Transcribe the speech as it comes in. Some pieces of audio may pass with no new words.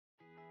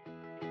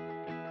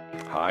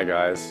Hi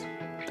guys,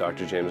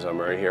 Dr. James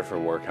Murray here for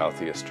Work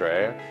Healthy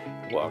Australia.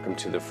 Welcome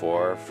to the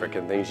 4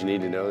 frickin' things you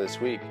need to know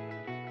this week.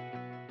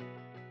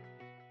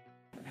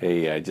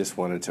 Hey, I just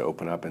wanted to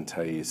open up and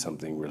tell you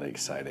something really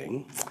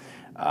exciting.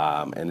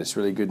 And it's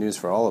really good news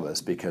for all of us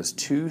because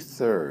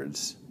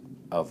 2/3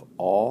 of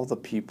all the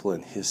people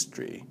in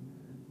history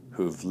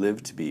who've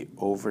lived to be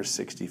over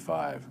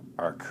 65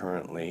 are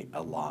currently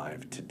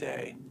alive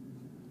today.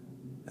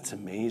 That's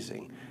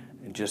amazing.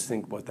 And just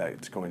think what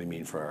that's going to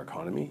mean for our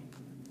economy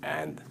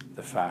and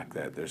the fact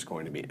that there's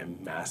going to be a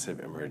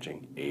massive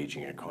emerging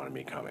aging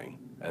economy coming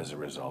as a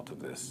result of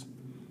this.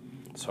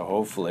 So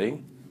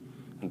hopefully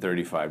in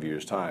 35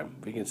 years' time,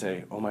 we can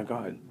say, oh my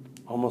God,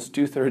 almost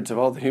 2/3 of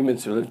all the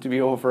humans who live to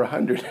be over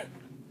 100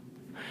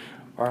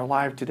 are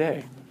alive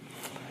today.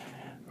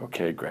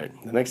 Okay, great.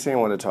 The next thing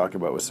I want to talk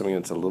about was something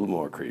that's a little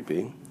more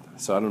creepy.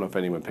 So I don't know if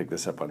anyone picked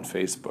this up on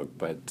Facebook,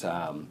 but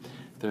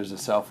there's a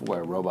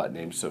self-aware robot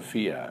named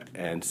Sophia,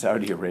 and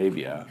Saudi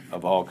Arabia,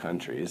 of all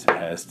countries,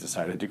 has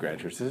decided to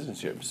grant her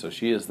citizenship. So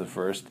she is the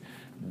first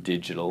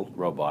digital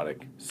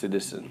robotic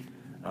citizen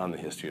on the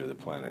history of the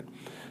planet.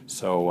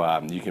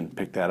 So you can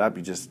pick that up.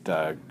 You just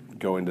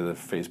go into the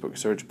Facebook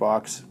search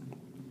box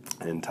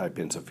and type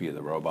in Sophia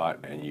the robot,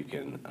 and you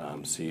can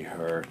see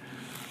her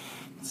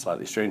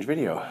slightly strange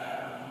video.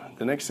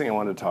 The next thing I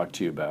wanted to talk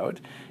to you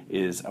about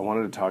is I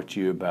wanted to talk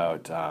to you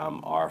about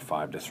our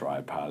 5 to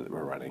Thrive pilot that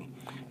we're running.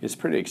 It's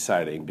pretty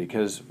exciting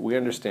because we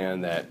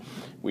understand that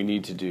we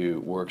need to do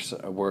work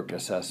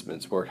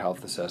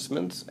health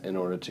assessments in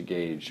order to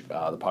gauge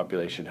the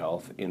population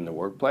health in the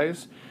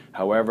workplace.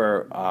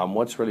 However,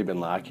 what's really been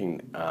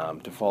lacking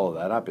to follow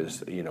that up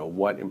is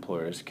what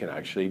employers can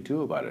actually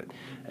do about it.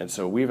 And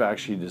so we've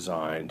actually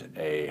designed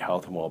a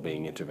health and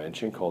well-being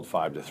intervention called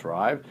 5 to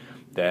Thrive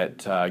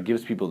that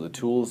gives people the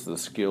tools, the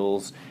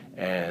skills,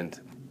 and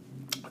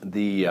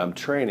the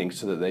training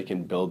so that they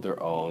can build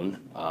their own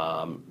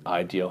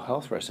ideal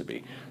health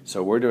recipe.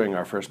 So we're doing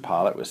our first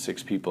pilot with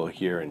 6 people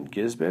here in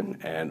Gisborne,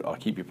 and I'll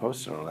keep you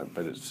posted on it,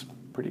 but it's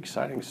pretty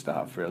exciting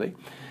stuff, really.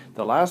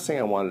 The last thing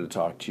I wanted to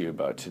talk to you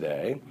about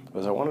today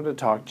was I wanted to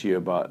talk to you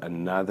about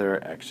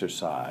another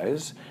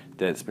exercise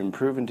that's been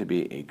proven to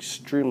be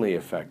extremely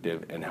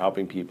effective in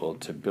helping people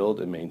to build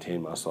and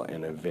maintain muscle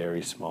in a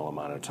very small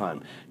amount of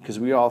time. Because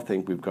we all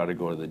think we've got to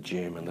go to the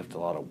gym and lift a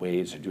lot of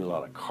weights or do a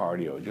lot of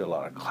cardio, do a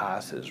lot of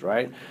classes,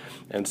 right?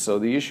 And so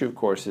the issue, of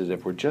course, is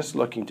if we're just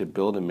looking to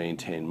build and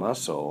maintain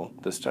muscle,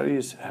 the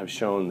studies have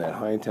shown that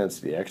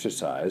high-intensity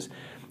exercise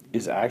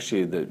is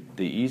actually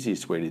the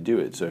easiest way to do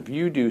it. So if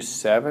you do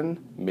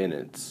 7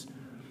 minutes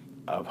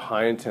of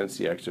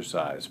high-intensity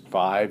exercise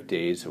 5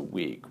 days a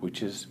week,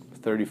 which is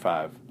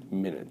 35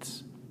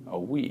 minutes a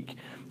week,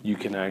 you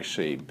can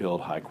actually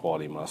build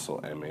high-quality muscle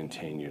and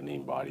maintain your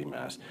lean body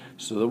mass.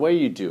 So the way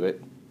you do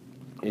it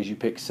is you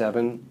pick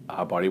 7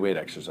 body weight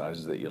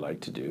exercises that you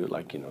like to do,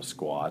 like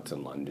squats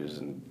and lunges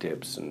and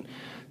dips and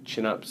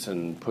chin-ups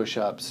and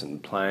push-ups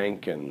and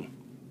plank and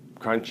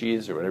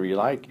crunchies or whatever you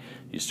like.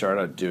 You start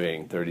out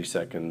doing 30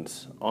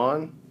 seconds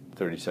on,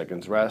 30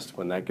 seconds rest.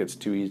 When that gets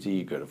too easy,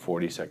 you go to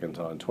 40 seconds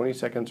on, 20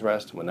 seconds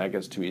rest. When that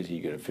gets too easy,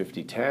 you go to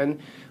 50-10.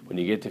 When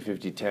you get to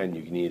 50-10,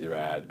 you can either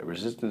add a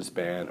resistance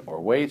band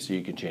or weights, so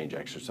you can change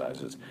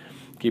exercises.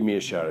 Give me a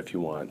shout if you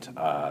want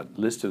a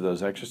list of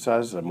those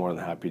exercises. I'm more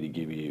than happy to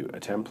give you a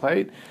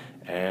template,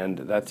 and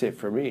that's it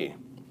for me.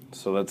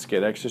 So let's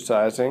get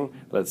exercising.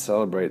 Let's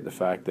celebrate the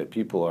fact that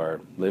people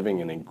are living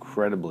an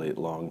incredibly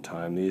long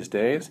time these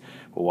days.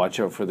 We'll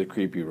watch out for the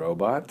creepy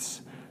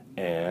robots,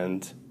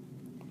 and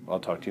I'll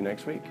talk to you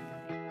next week.